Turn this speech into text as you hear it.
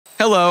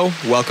Hello,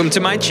 welcome to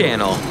my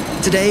channel.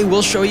 Today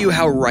we'll show you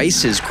how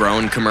rice is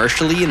grown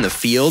commercially in the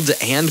field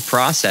and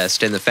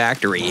processed in the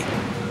factory.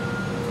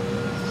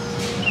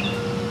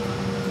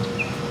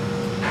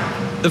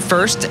 The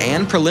first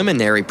and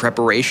preliminary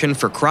preparation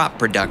for crop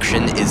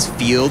production is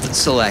field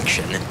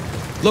selection.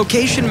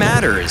 Location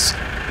matters.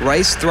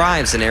 Rice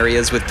thrives in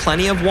areas with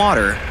plenty of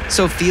water,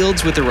 so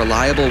fields with a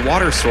reliable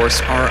water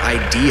source are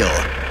ideal.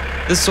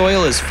 The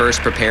soil is first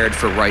prepared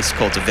for rice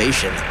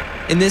cultivation.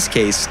 In this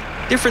case,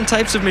 different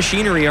types of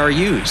machinery are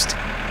used.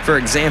 For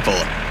example,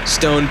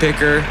 stone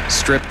picker,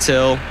 strip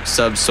till,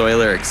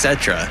 subsoiler,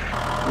 etc.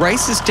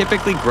 Rice is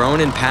typically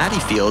grown in paddy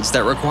fields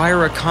that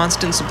require a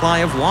constant supply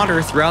of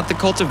water throughout the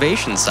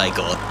cultivation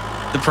cycle.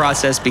 The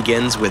process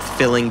begins with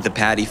filling the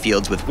paddy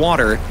fields with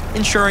water,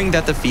 ensuring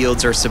that the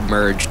fields are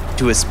submerged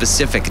to a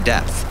specific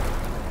depth.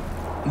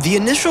 The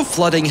initial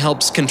flooding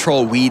helps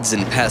control weeds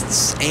and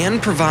pests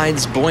and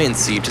provides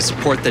buoyancy to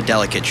support the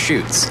delicate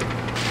shoots.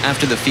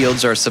 After the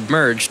fields are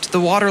submerged, the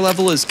water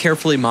level is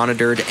carefully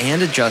monitored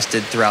and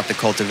adjusted throughout the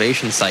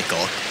cultivation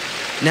cycle.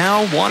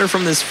 Now, water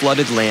from this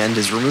flooded land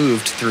is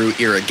removed through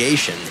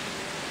irrigation.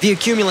 The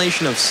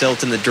accumulation of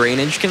silt in the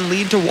drainage can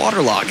lead to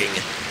waterlogging,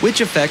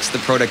 which affects the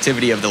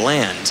productivity of the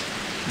land.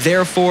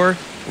 Therefore,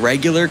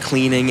 regular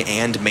cleaning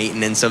and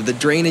maintenance of the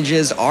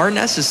drainages are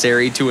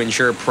necessary to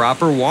ensure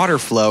proper water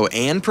flow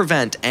and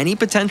prevent any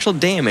potential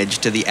damage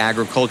to the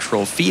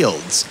agricultural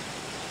fields.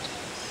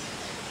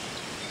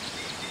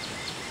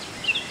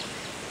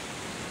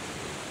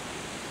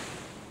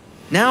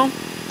 Now,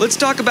 let's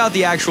talk about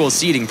the actual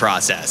seeding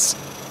process.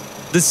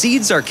 The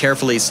seeds are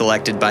carefully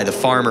selected by the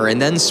farmer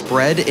and then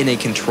spread in a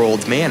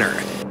controlled manner,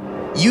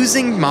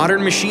 using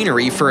modern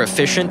machinery for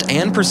efficient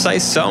and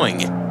precise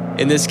sowing.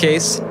 In this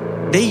case,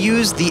 they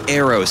use the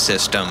arrow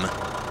system.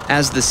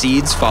 As the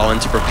seeds fall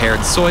into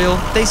prepared soil,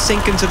 they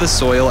sink into the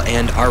soil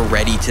and are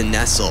ready to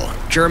nestle,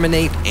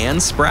 germinate,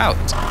 and sprout.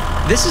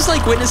 This is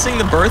like witnessing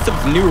the birth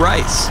of new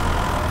rice.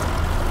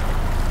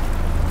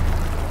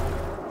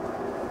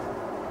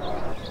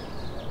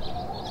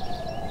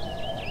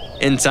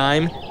 In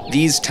time,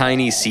 these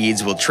tiny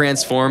seeds will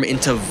transform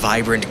into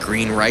vibrant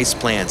green rice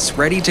plants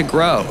ready to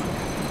grow.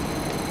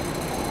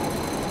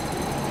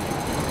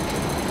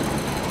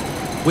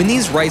 When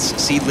these rice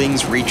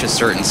seedlings reach a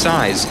certain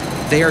size,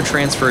 they are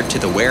transferred to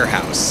the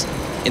warehouse.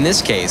 In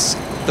this case,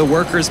 the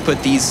workers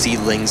put these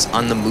seedlings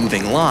on the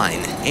moving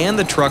line, and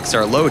the trucks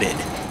are loaded.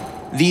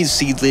 These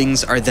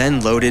seedlings are then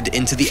loaded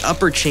into the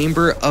upper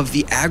chamber of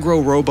the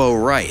agro-robo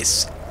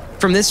rice.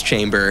 From this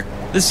chamber,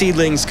 the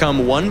seedlings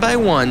come one by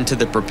one to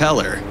the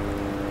propeller,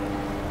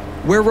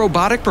 where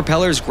robotic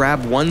propellers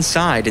grab one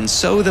side and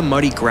sow the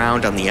muddy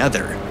ground on the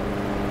other.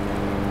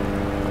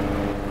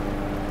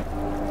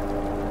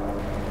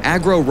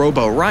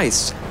 Agro-robo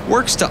rice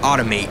works to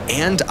automate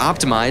and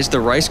optimize the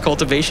rice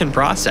cultivation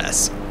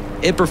process.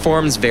 It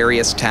performs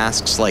various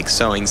tasks like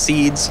sowing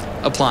seeds,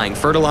 applying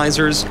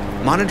fertilizers,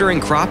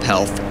 monitoring crop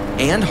health,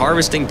 and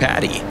harvesting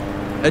paddy.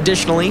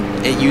 Additionally,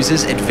 it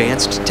uses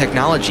advanced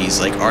technologies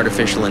like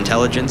artificial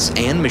intelligence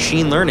and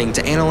machine learning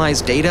to analyze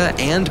data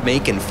and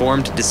make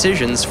informed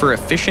decisions for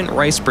efficient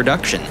rice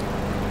production.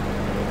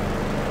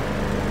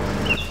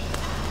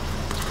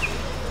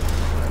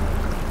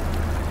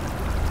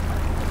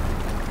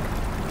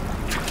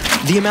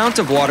 The amount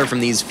of water from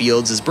these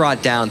fields is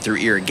brought down through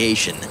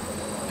irrigation.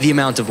 The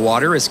amount of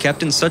water is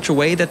kept in such a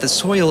way that the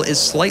soil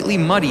is slightly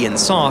muddy and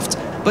soft,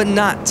 but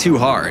not too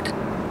hard.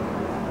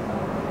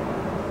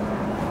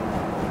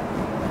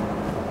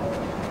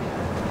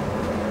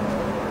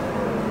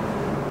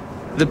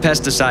 The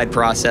pesticide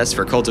process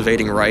for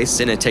cultivating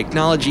rice in a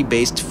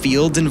technology-based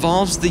field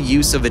involves the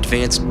use of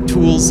advanced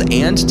tools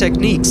and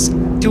techniques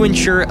to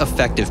ensure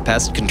effective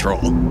pest control.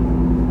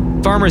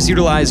 Farmers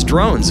utilize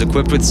drones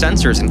equipped with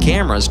sensors and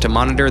cameras to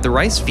monitor the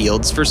rice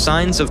fields for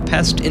signs of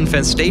pest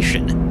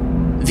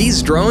infestation.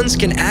 These drones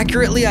can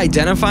accurately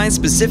identify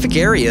specific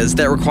areas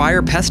that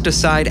require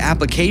pesticide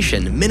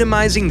application,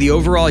 minimizing the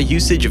overall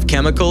usage of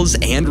chemicals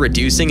and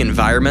reducing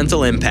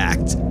environmental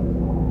impact.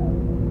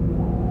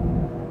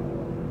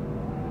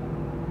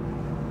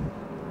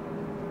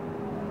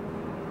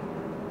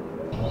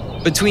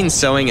 Between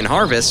sowing and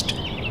harvest,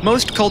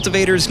 most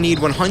cultivators need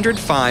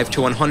 105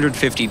 to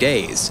 150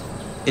 days.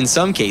 In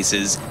some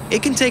cases,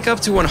 it can take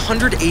up to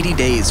 180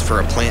 days for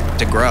a plant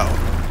to grow.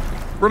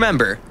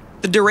 Remember,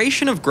 the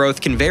duration of growth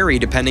can vary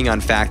depending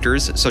on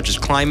factors such as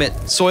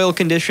climate, soil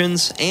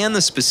conditions, and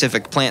the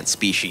specific plant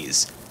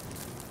species.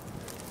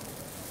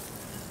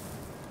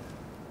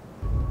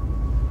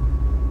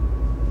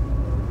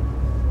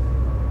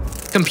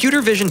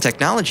 Computer vision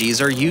technologies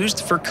are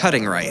used for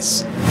cutting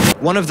rice.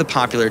 One of the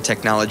popular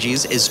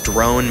technologies is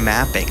drone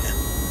mapping.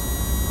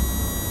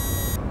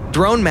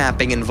 Drone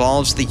mapping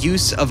involves the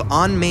use of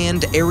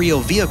unmanned aerial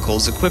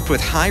vehicles equipped with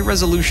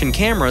high-resolution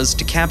cameras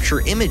to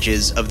capture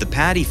images of the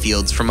paddy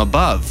fields from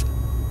above.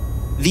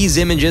 These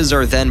images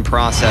are then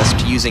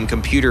processed using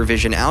computer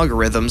vision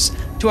algorithms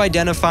to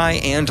identify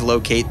and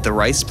locate the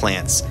rice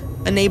plants,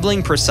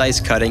 enabling precise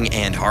cutting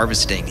and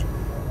harvesting.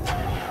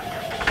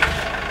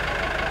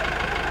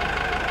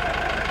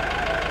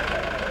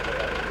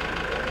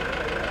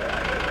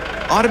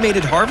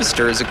 Automated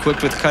harvesters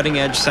equipped with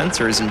cutting-edge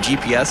sensors and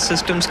GPS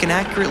systems can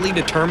accurately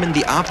determine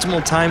the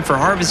optimal time for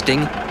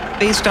harvesting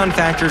based on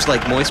factors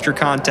like moisture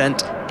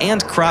content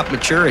and crop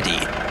maturity.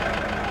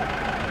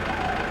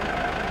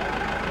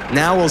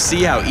 Now we'll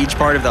see how each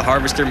part of the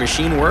harvester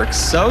machine works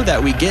so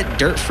that we get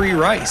dirt-free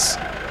rice.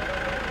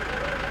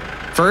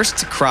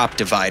 First, crop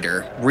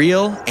divider,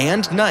 reel,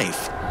 and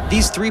knife.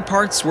 These three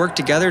parts work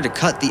together to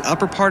cut the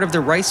upper part of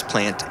the rice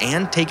plant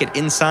and take it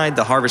inside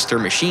the harvester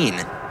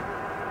machine.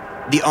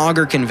 The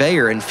auger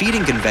conveyor and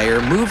feeding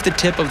conveyor move the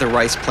tip of the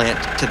rice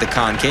plant to the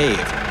concave.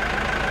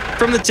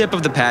 From the tip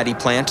of the paddy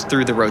plant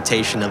through the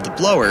rotation of the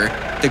blower,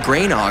 the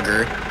grain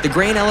auger, the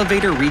grain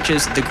elevator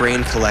reaches the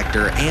grain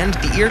collector and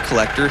the ear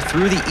collector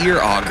through the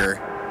ear auger.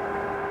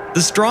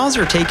 The straws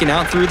are taken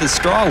out through the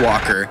straw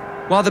walker,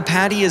 while the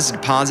paddy is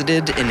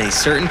deposited in a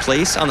certain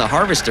place on the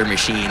harvester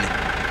machine.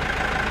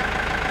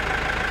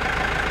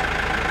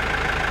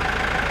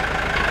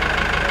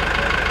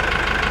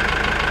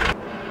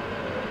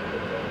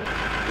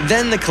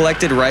 Then the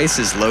collected rice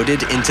is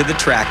loaded into the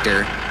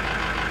tractor.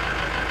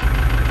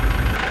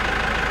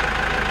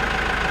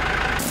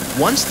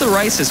 Once the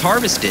rice is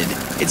harvested,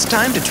 it's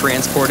time to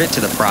transport it to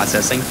the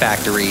processing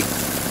factory.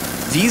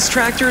 These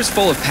tractors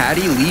full of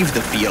paddy leave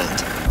the field.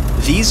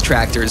 These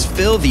tractors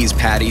fill these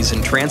paddies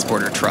in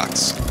transporter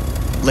trucks.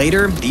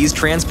 Later, these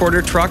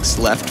transporter trucks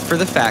left for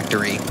the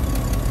factory.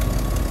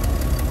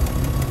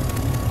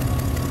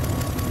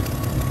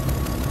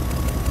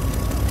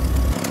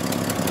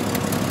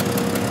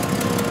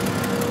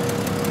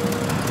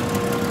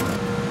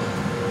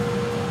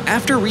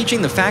 After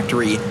reaching the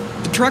factory,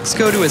 the trucks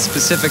go to a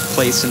specific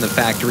place in the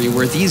factory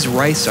where these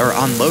rice are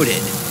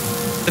unloaded.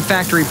 The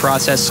factory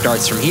process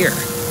starts from here.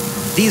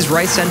 These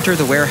rice enter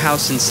the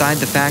warehouse inside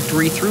the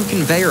factory through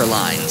conveyor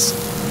lines.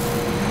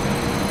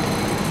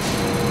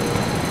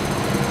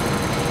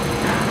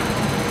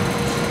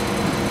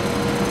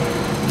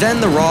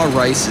 Then the raw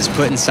rice is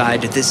put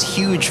inside this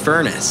huge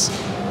furnace,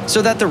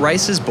 so that the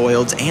rice is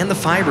boiled and the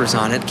fibers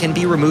on it can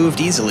be removed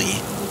easily.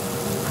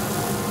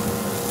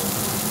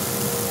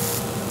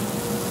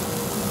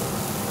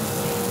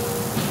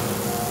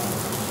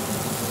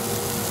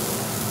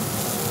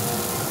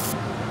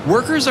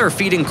 Workers are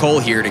feeding coal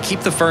here to keep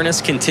the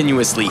furnace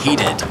continuously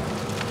heated.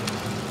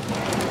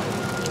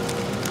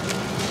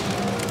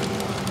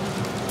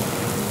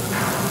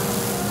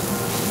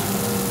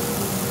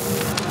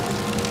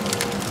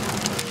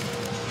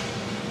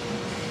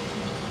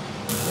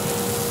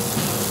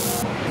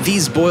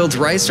 These boiled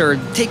rice are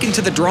taken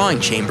to the drawing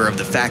chamber of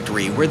the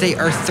factory where they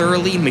are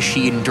thoroughly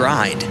machine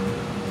dried.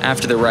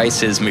 After the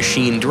rice is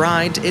machine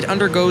dried, it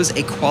undergoes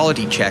a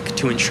quality check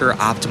to ensure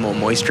optimal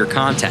moisture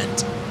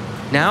content.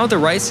 Now the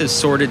rice is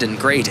sorted and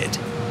graded.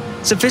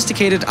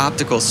 Sophisticated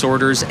optical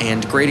sorters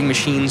and grading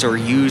machines are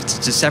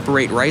used to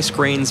separate rice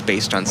grains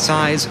based on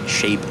size,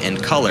 shape,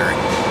 and color.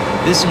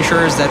 This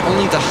ensures that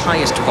only the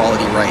highest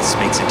quality rice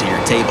makes it to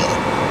your table.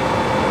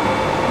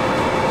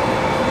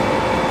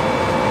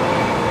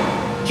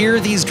 Here,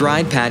 these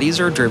dried paddies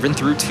are driven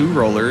through two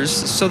rollers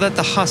so that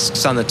the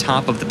husks on the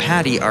top of the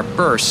paddy are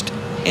burst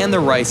and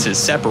the rice is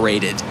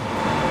separated.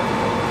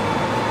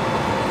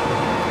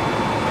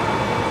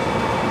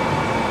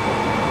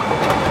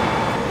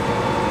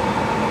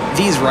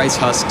 These rice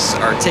husks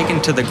are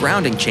taken to the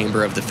grounding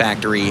chamber of the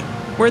factory,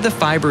 where the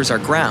fibers are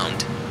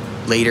ground.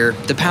 Later,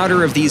 the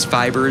powder of these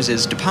fibers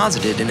is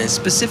deposited in a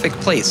specific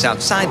place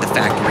outside the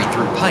factory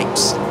through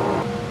pipes.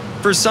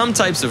 For some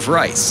types of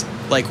rice,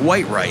 like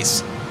white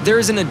rice, there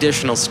is an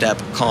additional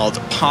step called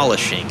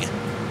polishing.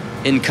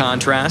 In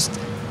contrast,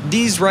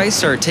 these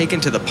rice are taken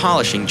to the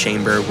polishing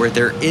chamber where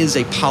there is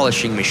a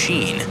polishing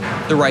machine.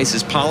 The rice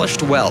is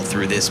polished well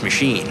through this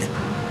machine.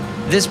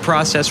 This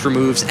process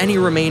removes any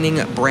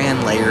remaining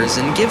bran layers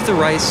and gives the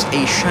rice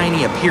a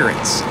shiny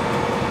appearance.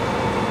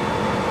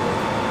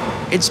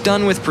 It's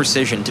done with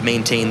precision to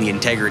maintain the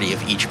integrity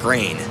of each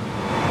grain.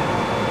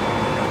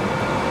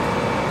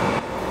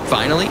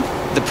 Finally,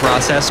 the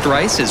processed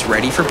rice is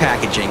ready for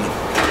packaging.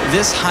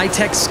 This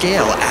high-tech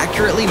scale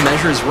accurately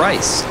measures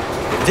rice.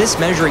 This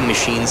measuring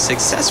machine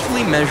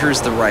successfully measures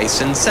the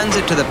rice and sends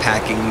it to the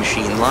packing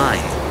machine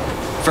line.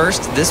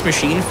 First, this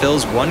machine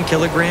fills 1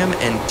 kilogram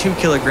and 2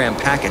 kilogram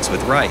packets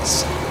with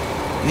rice.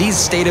 These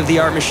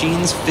state-of-the-art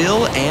machines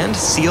fill and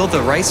seal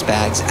the rice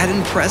bags at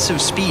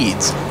impressive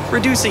speeds,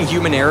 reducing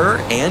human error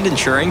and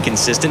ensuring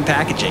consistent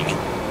packaging.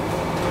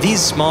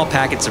 These small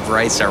packets of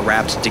rice are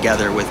wrapped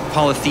together with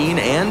polythene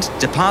and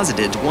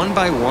deposited one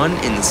by one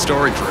in the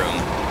storage room.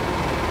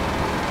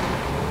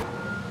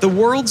 The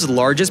world's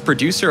largest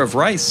producer of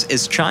rice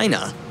is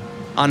China.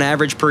 On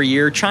average per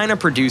year, China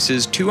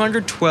produces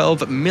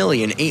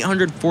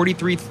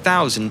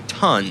 212,843,000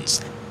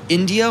 tons,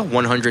 India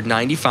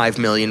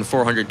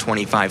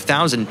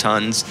 195,425,000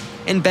 tons,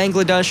 and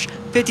Bangladesh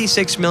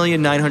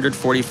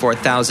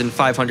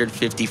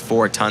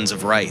 56,944,554 tons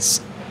of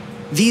rice.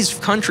 These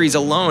countries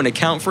alone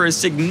account for a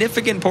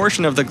significant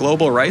portion of the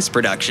global rice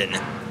production.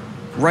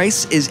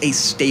 Rice is a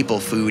staple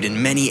food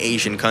in many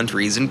Asian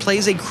countries and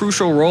plays a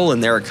crucial role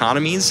in their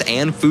economies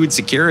and food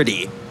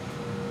security.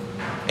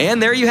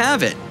 And there you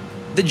have it,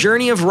 the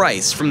journey of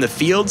rice from the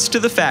fields to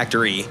the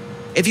factory.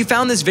 If you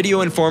found this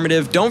video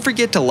informative, don't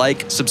forget to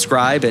like,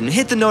 subscribe, and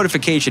hit the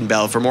notification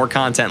bell for more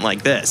content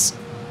like this.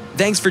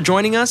 Thanks for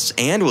joining us,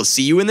 and we'll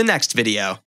see you in the next video.